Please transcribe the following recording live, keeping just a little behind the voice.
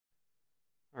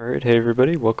Alright, hey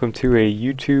everybody, welcome to a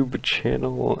YouTube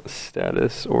channel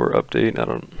status or update. I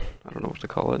don't know what to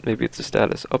call it. Maybe it's a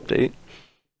status update.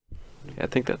 Yeah, I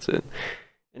think that's it.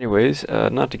 Anyways,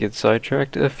 not to get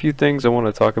sidetracked, a few things I want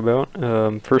to talk about.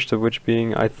 First of which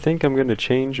being, I think I'm going to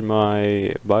change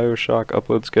my BioShock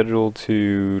upload schedule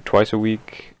to twice a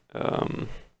week.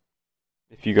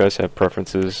 If you guys have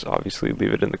preferences, obviously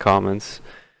leave it in the comments.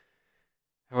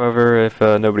 However, if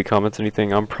nobody comments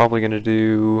anything, I'm probably going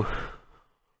to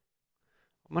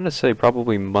say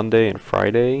probably Monday and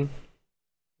Friday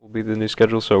will be the new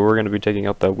schedule, so we're going to be taking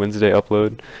out that Wednesday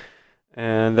upload,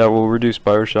 and that will reduce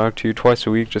BioShock to twice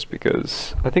a week, just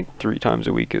because I think 3 times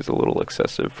a week is a little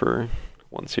excessive for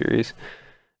one series.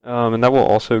 And that will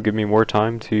also give me more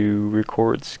time to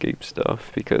record Scape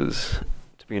stuff, because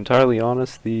to be entirely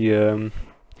honest, the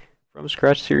From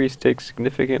Scratch series takes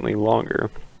significantly longer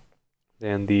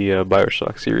than the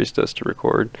BioShock series does to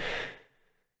record.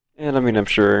 And I mean, I'm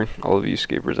sure all of you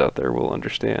Scapers out there will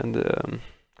understand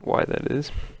why that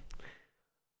is.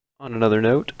 On another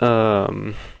note,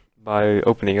 by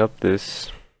opening up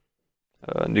this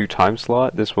new time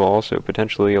slot, this will also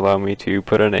potentially allow me to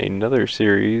put in another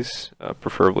series,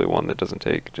 preferably one that doesn't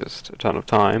take just a ton of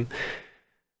time.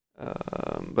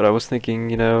 But I was thinking,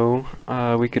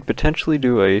 we could potentially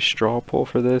do a straw poll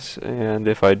for this, and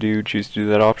if I do choose to do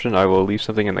that option, I will leave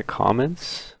something in the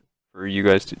comments for you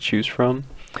guys to choose from.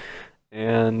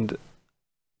 And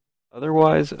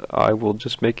otherwise, I will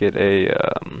just make it a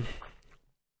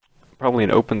probably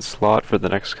an open slot for the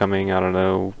next coming, I don't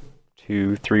know,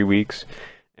 2-3 weeks,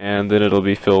 and then it'll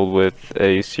be filled with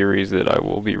a series that I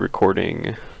will be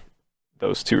recording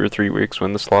those 2 or 3 weeks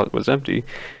when the slot was empty,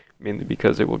 mainly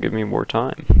because it will give me more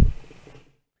time.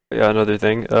 Yeah, another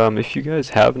thing, if you guys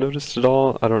have noticed at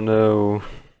all, I don't know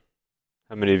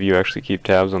how many of you actually keep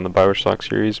tabs on the BioShock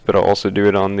series, but I'll also do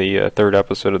it on the 3rd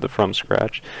episode of the From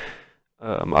Scratch.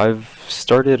 I've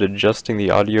started adjusting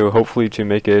the audio, hopefully to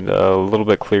make it a little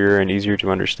bit clearer and easier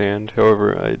to understand.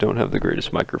 However, I don't have the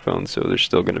greatest microphone, so there's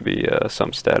still going to be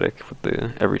some static with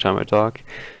every time I talk.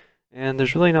 And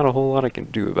there's really not a whole lot I can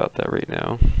do about that right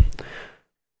now.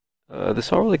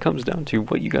 This all really comes down to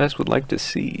what you guys would like to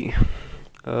see.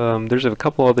 There's a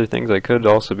couple other things I could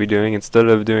also be doing. Instead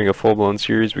of doing a full-blown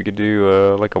series, we could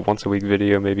do like a once-a-week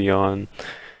video, maybe on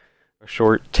a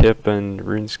short tip in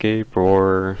Runescape,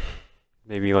 or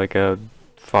maybe like a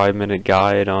 5-minute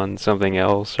guide on something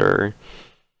else, or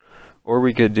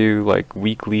we could do like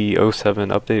weekly 07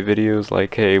 update videos,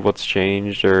 like, hey, what's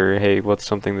changed, or hey, what's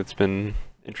something that's been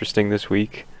interesting this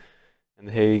week,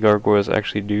 and hey, gargoyles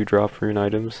actually do drop rune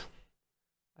items.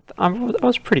 I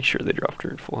was pretty sure they dropped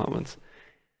rune full helmets.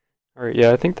 Alright,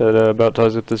 yeah, I think that about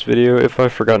ties up this video. If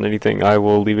I've forgotten anything, I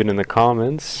will leave it in the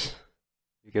comments,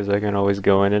 because I can always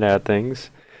go in and add things.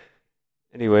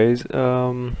 Anyways,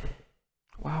 wow,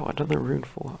 another rune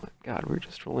full helmet. God, we're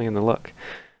just rolling in the luck.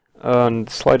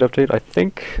 Slight update, I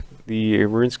think the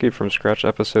Runescape From Scratch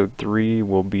episode 3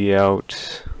 will be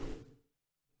out,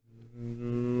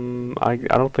 I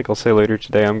don't think I'll say later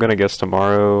today. I'm gonna guess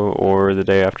tomorrow or the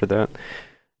day after that,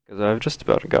 because I've just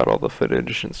about got all the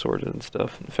footage and sorted and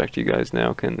stuff. In fact, you guys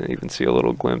now can even see a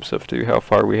little glimpse of to how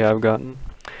far we have gotten.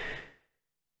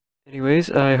 Anyways,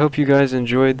 I hope you guys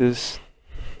enjoyed this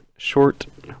short,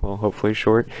 well, hopefully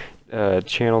short,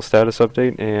 channel status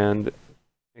update. And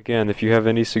again, if you have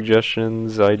any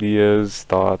suggestions, ideas,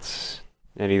 thoughts,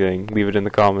 anything, leave it in the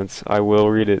comments. I will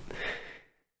read it.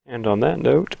 And on that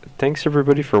note, thanks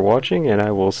everybody for watching, and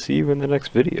I will see you in the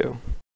next video.